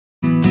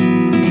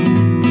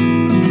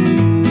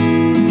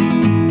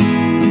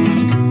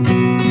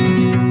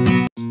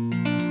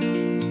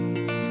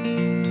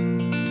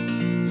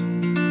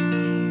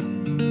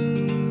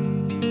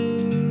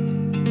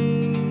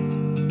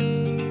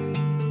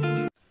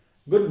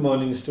Good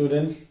morning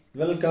students,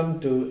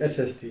 welcome to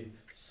SST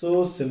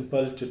So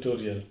Simple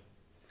tutorial.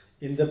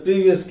 In the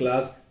previous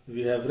class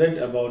we have read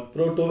about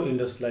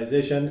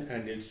proto-industrialization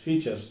and its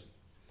features.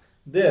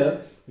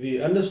 There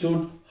we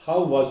understood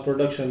how was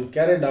production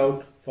carried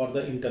out for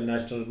the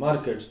international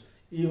markets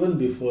even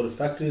before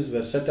factories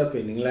were set up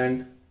in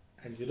England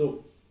and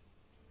Europe.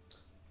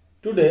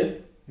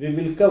 Today we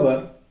will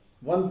cover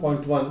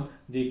 1.1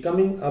 the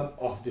coming up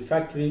of the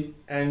factory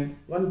and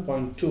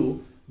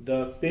 1.2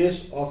 the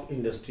pace of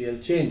industrial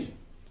change.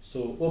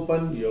 So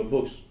open your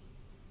books.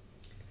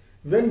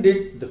 When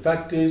did the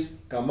factories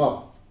come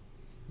up?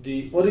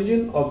 The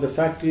origin of the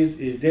factories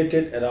is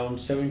dated around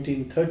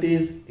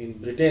 1730s in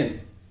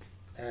Britain,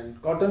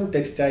 and cotton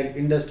textile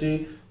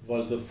industry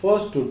was the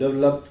first to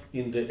develop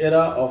in the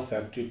era of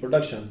factory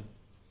production.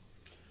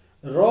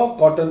 Raw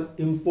cotton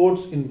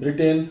imports in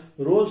Britain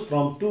rose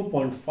from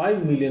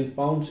 2.5 million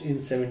pounds in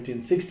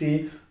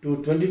 1760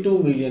 to 22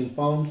 million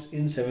pounds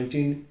in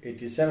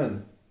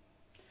 1787.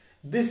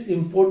 This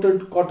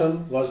imported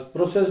cotton was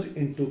processed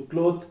into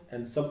cloth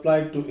and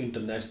supplied to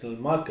international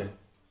market.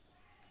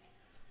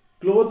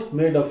 Cloth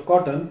made of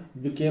cotton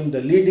became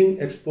the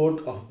leading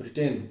export of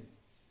Britain.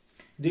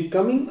 The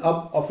coming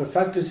up of a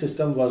factory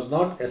system was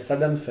not a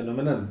sudden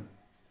phenomenon.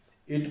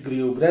 It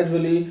grew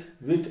gradually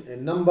with a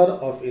number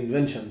of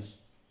inventions.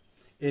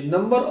 A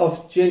number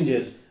of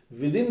changes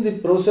within the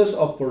process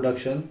of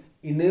production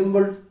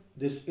enabled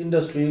this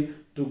industry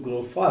to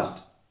grow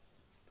fast.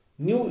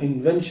 New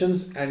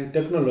inventions and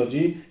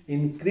technology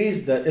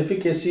increased the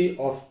efficacy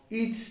of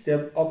each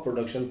step of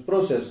production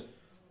process,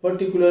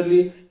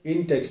 particularly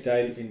in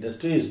textile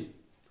industries.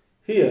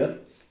 Here,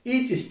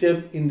 each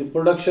step in the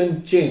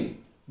production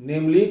chain,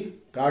 namely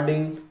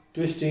carding,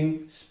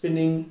 twisting,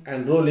 spinning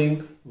and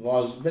rolling,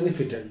 was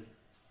benefited.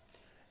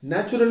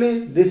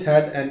 Naturally, this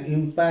had an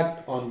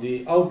impact on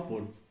the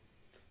output.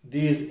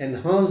 These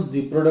enhanced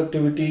the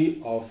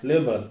productivity of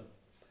labor.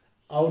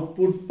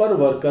 Output per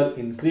worker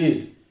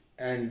increased,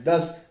 and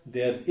thus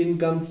their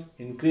incomes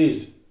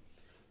increased.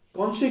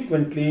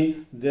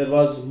 Consequently, there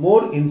was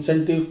more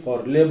incentive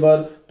for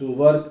labor to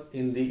work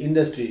in the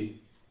industry.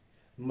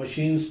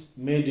 Machines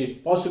made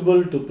it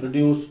possible to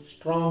produce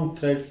strong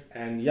threads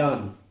and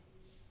yarn.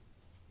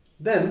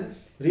 Then,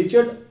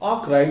 Richard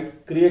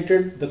Arkwright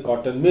created the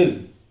cotton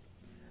mill.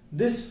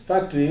 This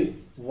factory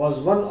was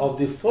one of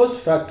the first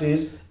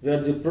factories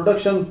where the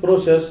production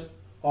process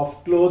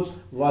of clothes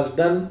was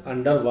done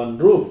under one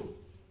roof.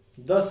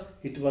 Thus,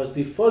 it was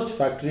the first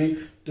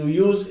factory to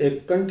use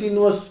a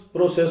continuous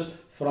process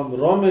from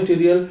raw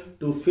material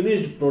to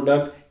finished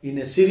product in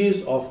a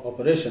series of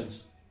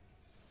operations.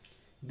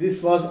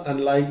 This was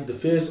unlike the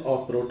phase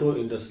of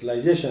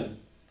proto-industrialization,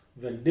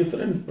 when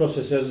different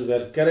processes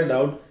were carried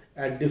out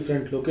at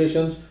different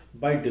locations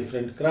by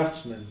different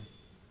craftsmen.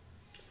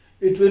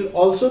 It will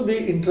also be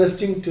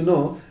interesting to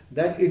know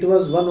that it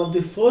was one of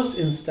the first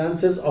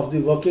instances of the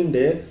working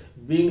day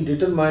being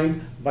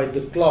determined by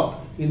the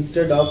clock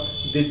instead of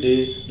the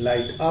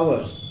daylight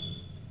hours.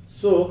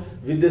 So,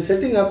 with the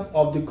setting up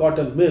of the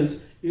cotton mills,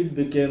 it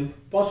became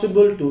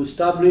possible to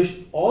establish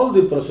all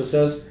the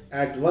processes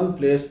at one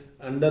place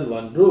under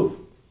one roof.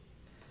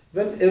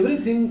 When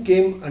everything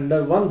came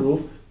under one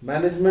roof,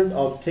 management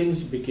of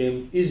things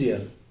became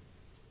easier.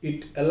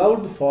 It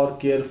allowed for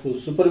careful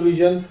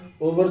supervision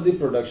over the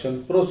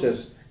production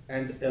process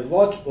and a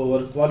watch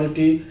over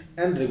quality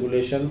and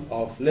regulation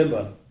of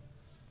labor.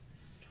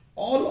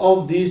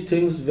 All of these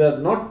things were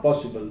not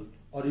possible,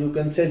 or you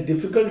can say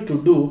difficult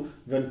to do,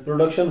 when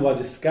production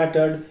was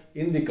scattered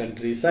in the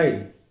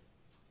countryside.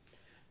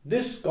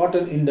 This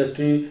cotton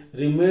industry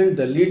remained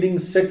the leading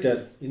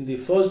sector in the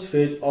first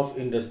phase of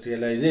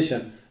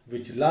industrialization,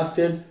 which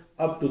lasted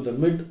up to the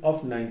mid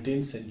of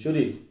 19th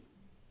century.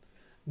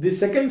 The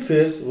second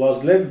phase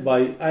was led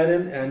by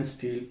iron and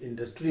steel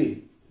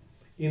industry.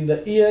 In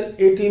the year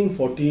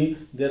 1840,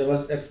 there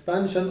was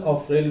expansion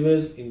of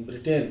railways in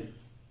Britain.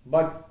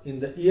 But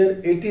in the year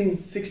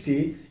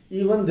 1860,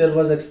 even there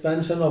was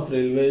expansion of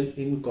railways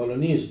in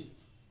colonies.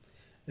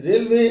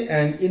 Railway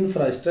and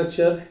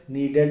infrastructure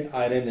needed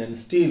iron and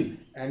steel,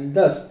 and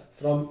thus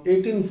from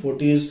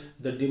 1840s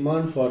the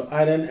demand for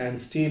iron and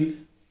steel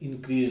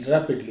increased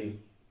rapidly.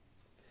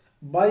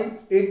 By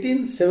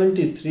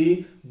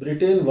 1873,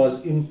 Britain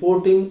was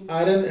importing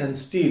iron and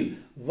steel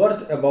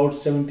worth about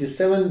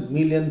 77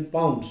 million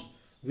pounds,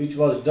 which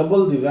was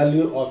double the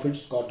value of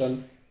its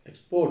cotton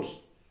exports.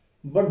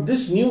 But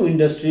this new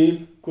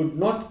industry could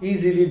not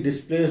easily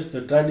displace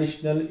the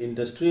traditional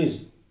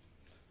industries.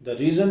 The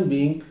reason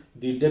being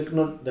the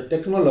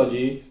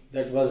technology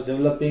that was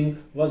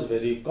developing was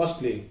very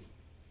costly.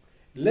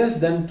 Less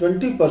than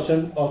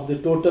 20% of the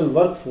total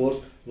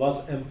workforce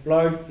was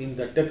employed in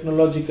the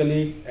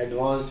technologically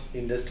advanced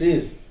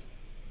industries.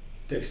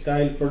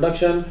 Textile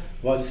production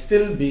was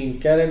still being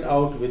carried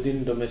out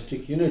within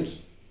domestic units.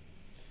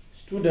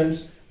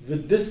 Students,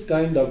 with this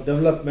kind of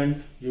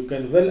development, you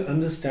can well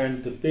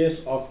understand the pace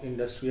of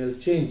industrial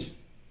change.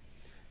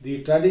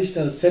 The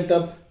traditional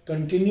setup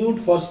continued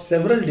for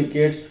several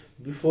decades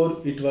before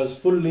it was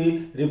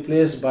fully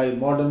replaced by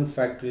modern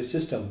factory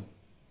system.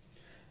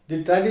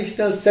 The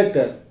traditional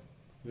sector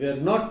were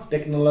not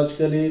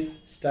technologically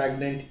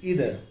stagnant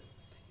either.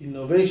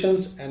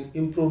 Innovations and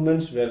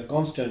improvements were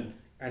constant,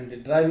 and the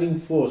driving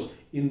force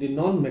in the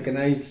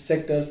non-mechanized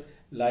sectors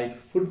like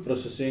food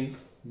processing,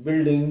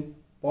 building,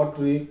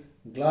 pottery,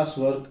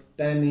 glasswork,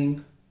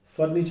 tanning,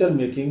 furniture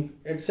making,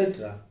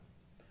 etc.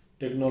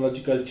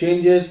 Technological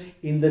changes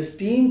in the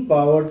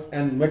steam-powered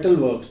and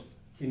metalworks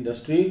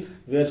industry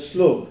were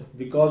slow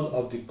because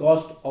of the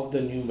cost of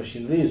the new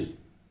machineries.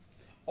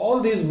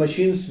 All these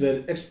machines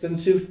were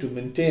expensive to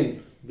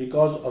maintain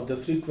because of the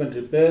frequent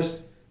repairs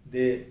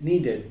they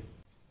needed.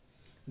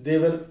 They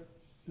were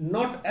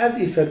not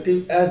as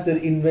effective as their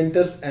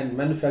inventors and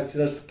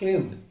manufacturers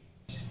claimed.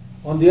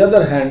 On the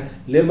other hand,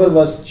 labor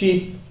was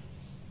cheap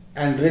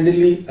and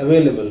readily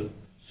available,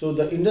 so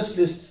the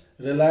industrialists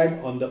relied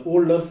on the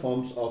older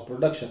forms of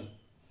production.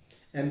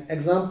 An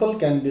example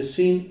can be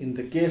seen in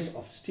the case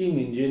of steam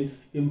engine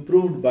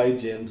improved by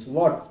James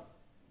Watt.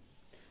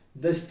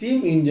 The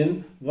steam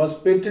engine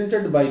was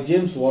patented by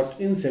James Watt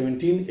in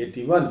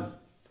 1781,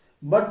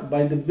 but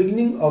by the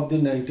beginning of the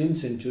 19th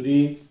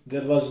century,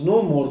 there was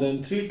no more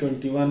than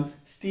 321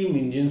 steam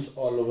engines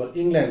all over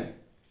England,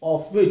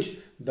 of which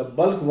the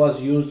bulk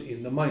was used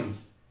in the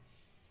mines.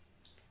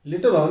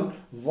 Later on,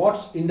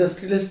 Watt's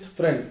industrialist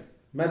friend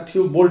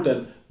Matthew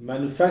Boulton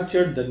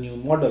manufactured the new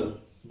model,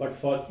 but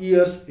for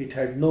years it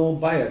had no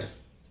buyers.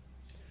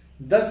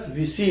 Thus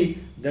we see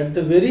that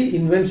the very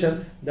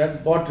invention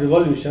that brought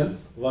revolution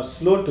was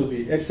slow to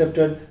be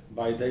accepted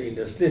by the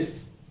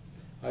industrialists.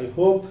 I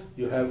hope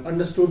you have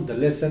understood the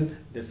lesson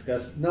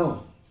discussed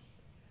now.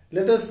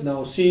 Let us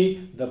now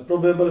see the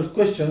probable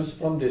questions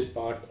from this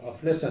part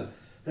of lesson.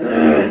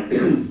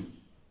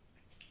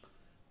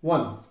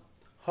 1.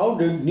 How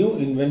did new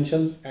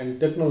inventions and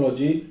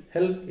technology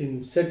help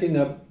in setting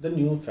up the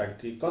new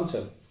factory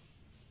concept?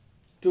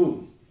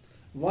 2.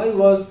 Why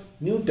was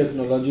new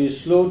technology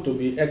slow to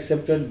be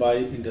accepted by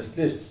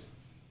industrialists?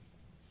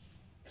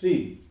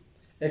 3.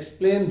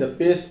 Explain the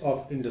pace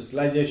of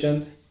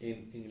industrialization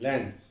in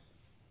England.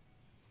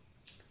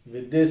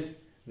 With this,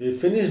 we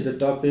finish the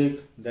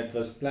topic that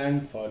was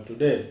planned for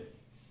today.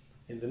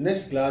 In the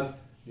next class,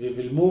 we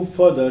will move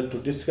further to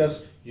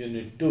discuss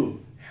Unit 2,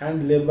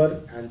 Hand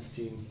Labor and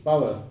Steam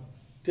Power.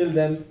 Till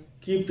then,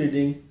 keep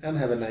reading and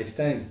have a nice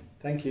time.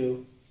 Thank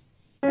you.